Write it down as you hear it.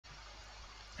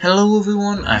Hello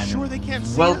everyone and sure they can't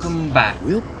see welcome back.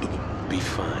 We'll be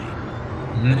fine.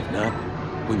 And if not,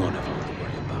 we won't have to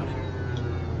worry about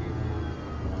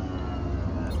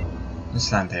it.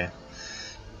 Let's land here.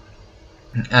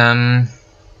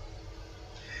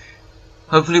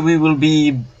 Hopefully we will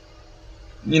be,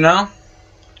 you know,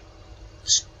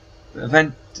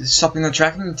 stopping the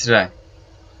tracking today.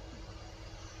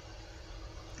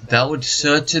 That would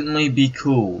certainly be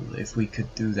cool if we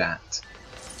could do that.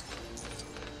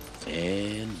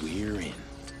 And we're in.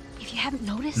 If you haven't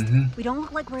noticed, we don't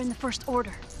look like we're in the First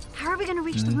Order. How are we gonna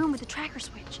reach the room with the tracker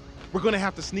switch? We're gonna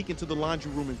have to sneak into the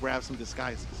laundry room and grab some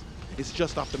disguises. It's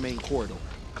just off the main corridor.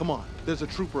 Come on, there's a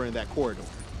trooper in that corridor.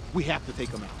 We have to take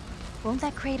him out. Won't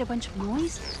that create a bunch of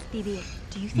noise? BB,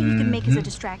 do you think you can make us a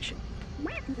distraction?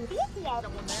 Well,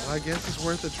 I guess it's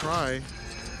worth a try.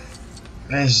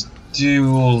 Let's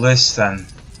do all this then.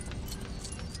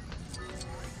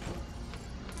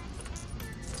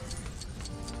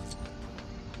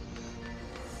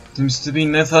 Seems to be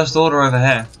no First Order over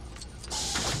here.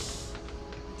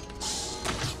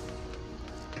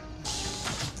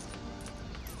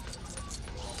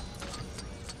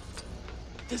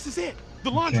 This is it,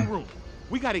 the laundry room.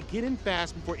 We gotta get in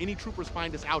fast before any troopers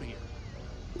find us out here.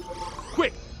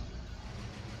 Quick!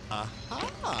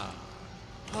 Aha!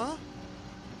 Huh?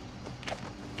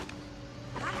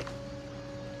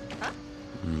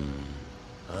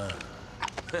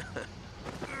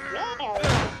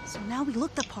 So now we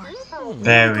look the part.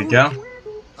 There we go.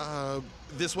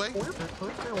 This way?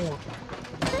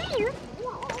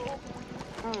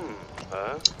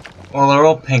 Well, they're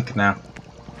all pink now.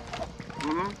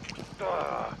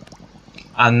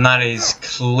 And that is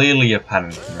clearly a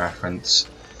Paddington reference.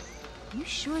 Are you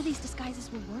sure these disguises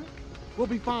will work? We'll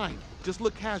be fine. Just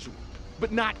look casual,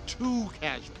 but not too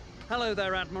casual. Hello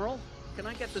there, Admiral. Can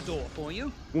I get the door for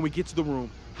you? When we get to the room,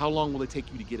 how long will it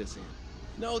take you to get us in?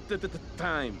 No, the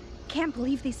time. Can't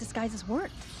believe these disguises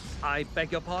work. I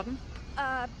beg your pardon?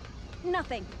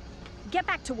 Nothing. Get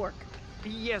back to work.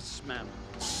 Yes, ma'am.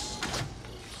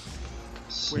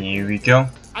 Here we go.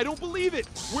 I don't believe it.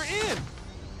 We're in.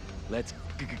 Let's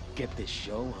get this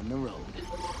show on the road.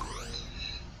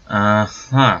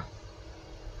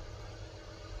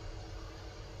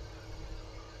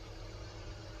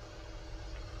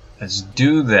 Let's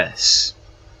do this.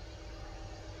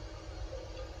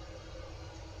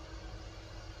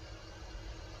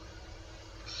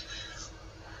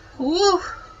 Woo!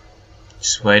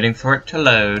 Just waiting for it to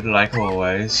load, like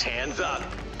always. Hands up.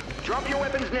 Drop your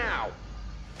weapons now.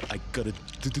 I gotta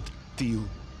deal.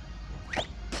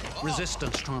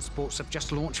 Resistance transports have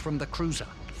just launched from the cruiser.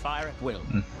 Fire at will.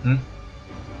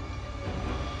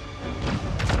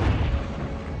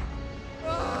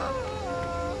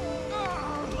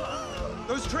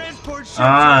 Those transport ships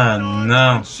Ah,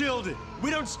 no. shielded. We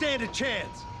don't stand a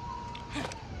chance.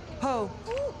 Ho.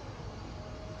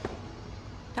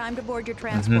 Time to board your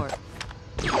transport.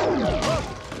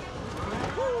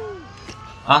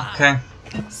 Okay.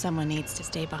 Someone needs to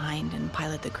stay behind and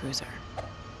pilot the cruiser.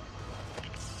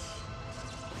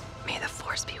 May the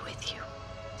Force be with you.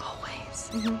 Always.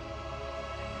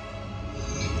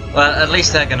 Well, at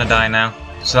least they're gonna die now.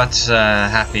 So that's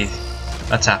happy.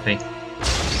 That's happy.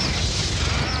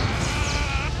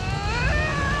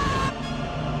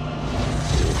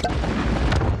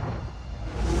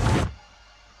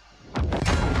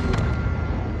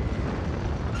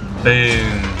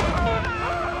 Boom.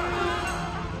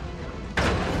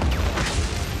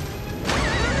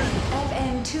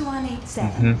 FM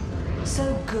 2187. So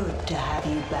good to have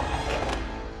you back.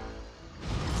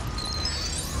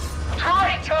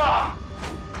 Traitor!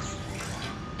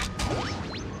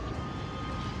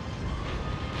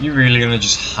 You really gonna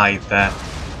just hide there?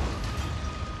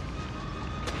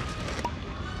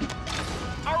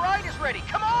 Our ride is ready.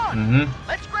 Come on! Mm-hmm.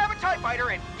 Let's grab a TIE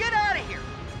fighter and get out of here.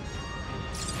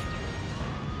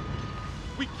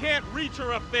 We can't reach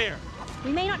her up there.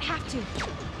 We may not have to.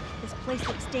 This place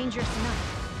looks dangerous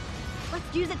enough.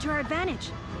 Let's use it to our advantage.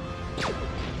 Look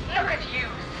at you,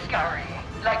 scurry.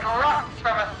 Like rocks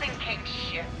from a sinking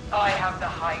ship. I have the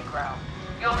high ground.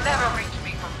 You'll never reach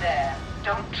me from there.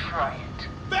 Don't try it.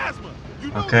 Phasma,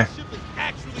 you know Okay. this ship is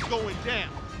actually going down.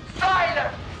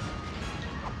 Silence!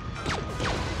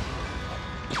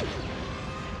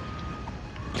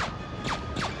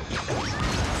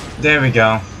 There we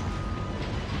go.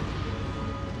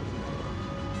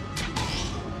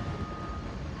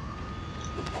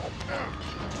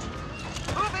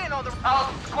 Move in on the...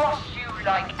 I'll squash you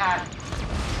like ants.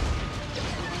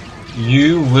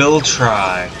 You will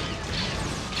try.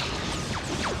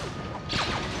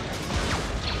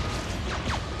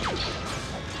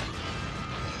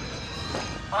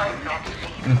 I'm not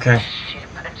leaving Okay. this ship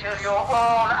until you're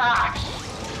all ash.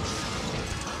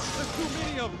 There's too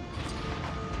many of them.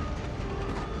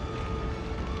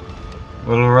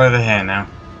 Well, we're over here now.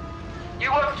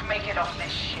 You won't make it off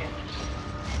this ship.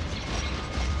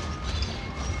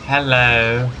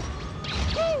 Hello.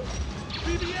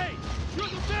 BB-8, you're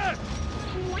the best.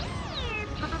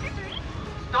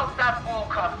 Stop that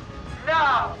walker.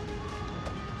 Now!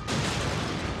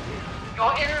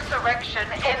 Your insurrection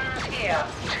ends here.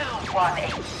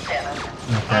 2187.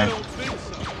 I Okay. don't think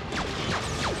so.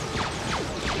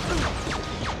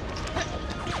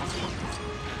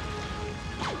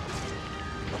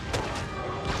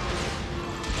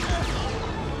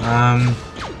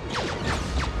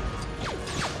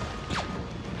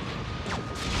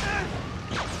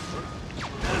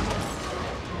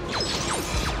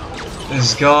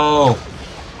 Let's go.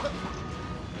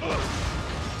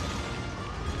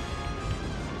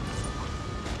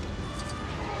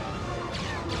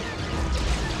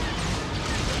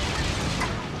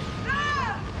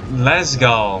 Let's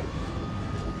go.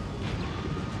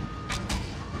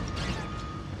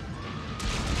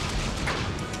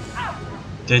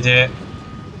 Did it?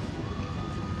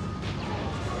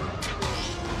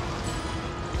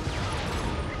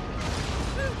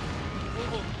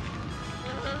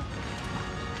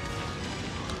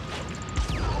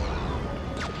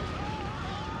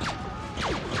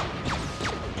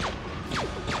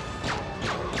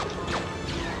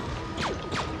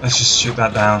 Let's just shoot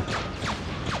that down.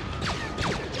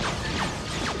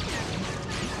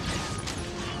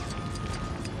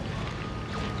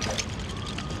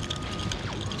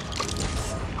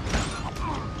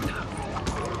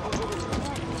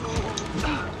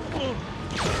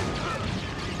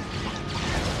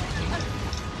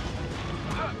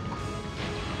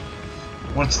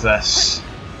 What's this?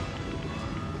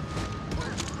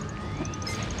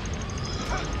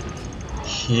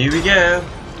 Here we go.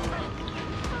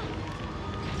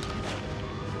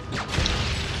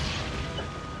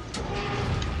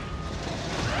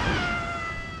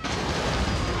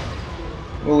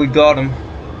 Well, we got him.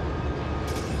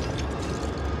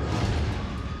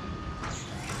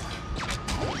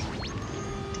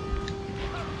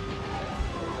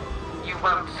 You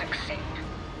won't succeed.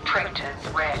 Traitors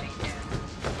rarely do.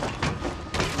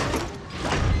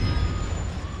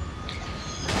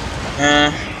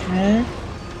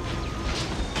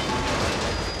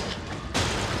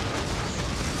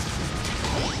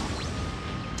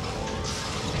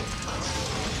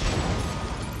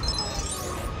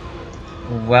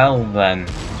 Well then.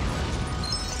 This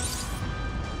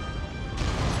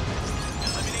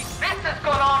has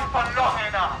gone on for long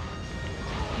enough.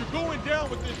 You're going down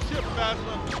with this ship,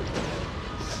 Phasma.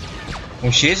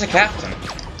 Well, she is a captain.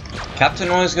 Captain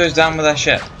always goes down with her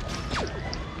ship.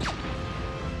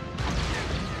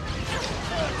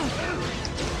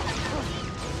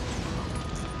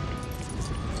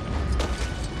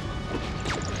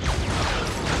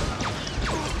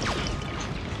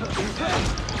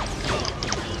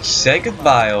 Say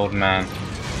goodbye, old man.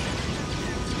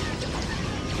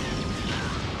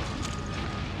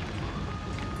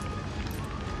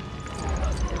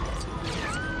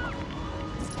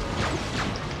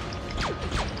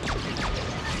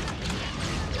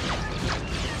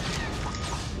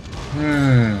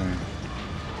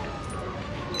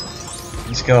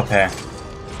 Let's go up here.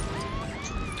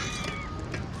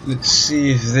 Let's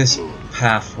see if this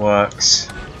path works.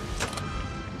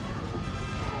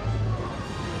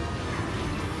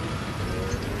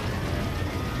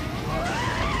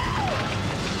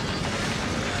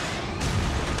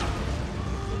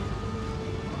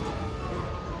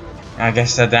 I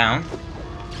guess they're down.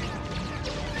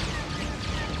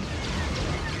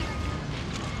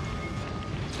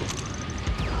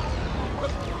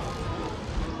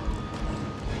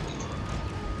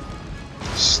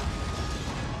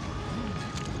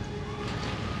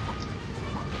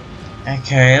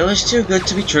 Okay, it was too good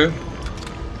to be true.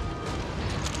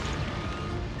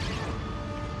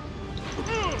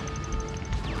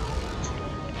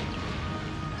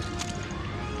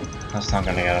 That's not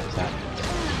gonna get up there.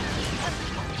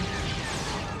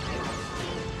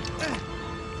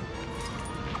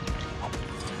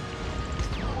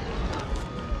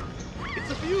 It's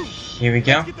a view. Here we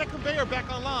go. Get that conveyor back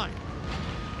online.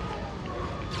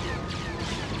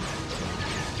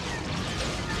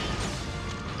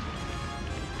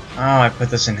 Oh, I put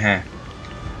this in here.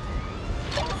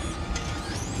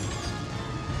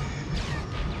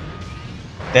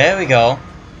 There we go.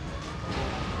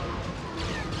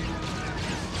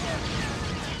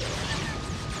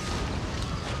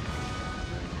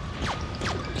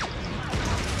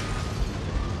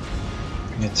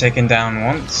 taken down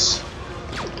once.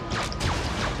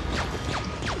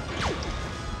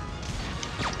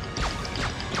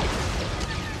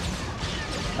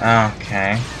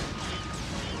 Okay.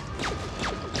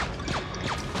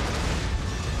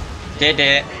 Did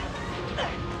it.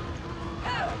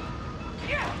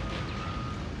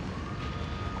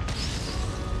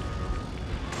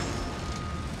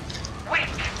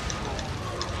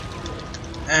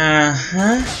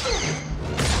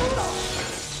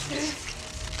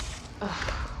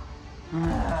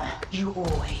 You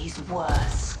always were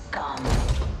scum.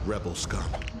 Rebel scum.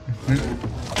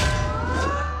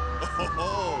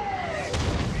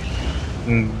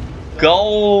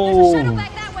 Go! Shuttle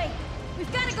back that way.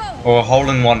 We've got to go. Or hole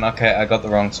in one. Okay, I got the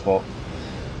wrong spot.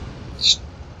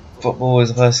 Football was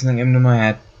the first thing into my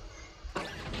head.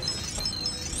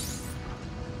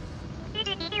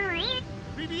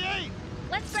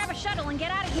 Let's grab a shuttle and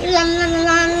get out of here. They're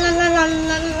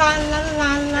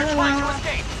trying to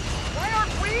escape. Why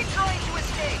aren't we trying to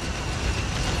escape?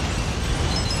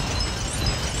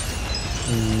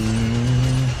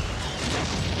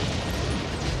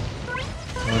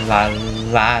 La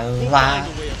la la.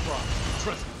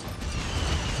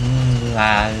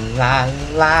 La la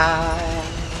la.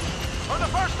 For the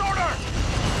first order.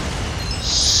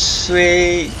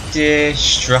 Sweet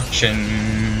destruction.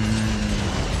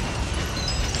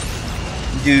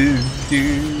 Do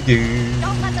do do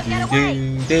Don't let them get do away.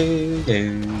 do do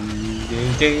do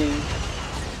do.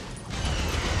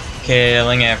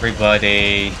 Killing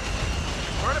everybody.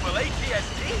 Portable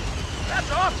ATST?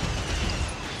 That's awesome.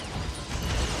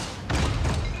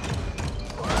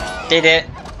 Did it.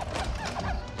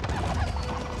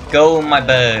 Go, my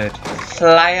bird.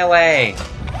 Fly away.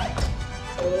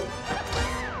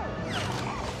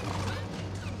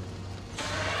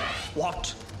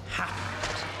 What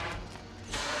happened?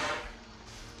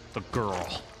 The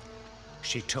girl.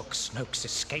 She took Snoke's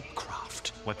escape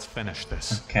craft. Let's finish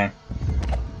this. Okay.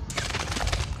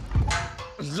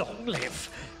 Long live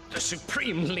the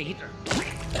Supreme Leader.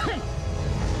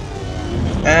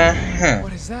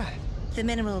 What is that? The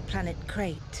mineral planet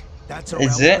Crate. That's a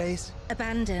Is rebel it? base?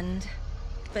 Abandoned,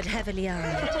 but heavily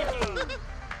armed.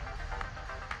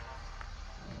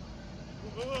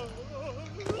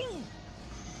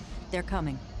 They're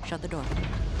coming. Shut the door.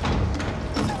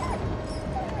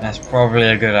 That's probably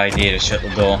a good idea to shut the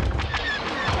door.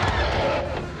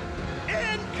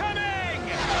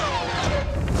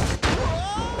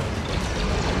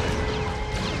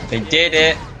 They did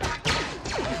it.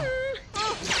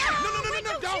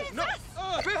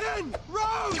 Ben!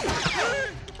 Rose!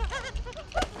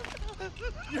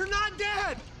 You're not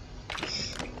dead!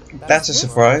 That's a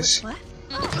surprise. What?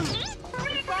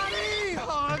 Buddy!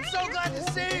 Oh, I'm so glad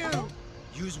to see you!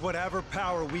 Use whatever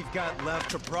power we've got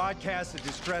left to broadcast a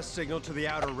distress signal to the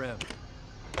Outer Rim.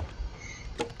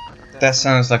 That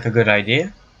sounds like a good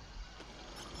idea.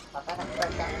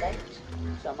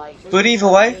 But either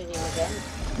way,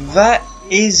 that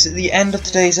is the end of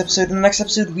today's episode. In the next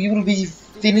episode, we will be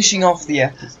finishing off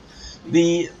the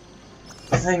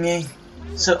thingy.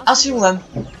 So I'll see you all then.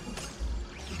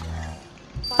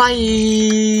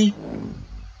 Bye.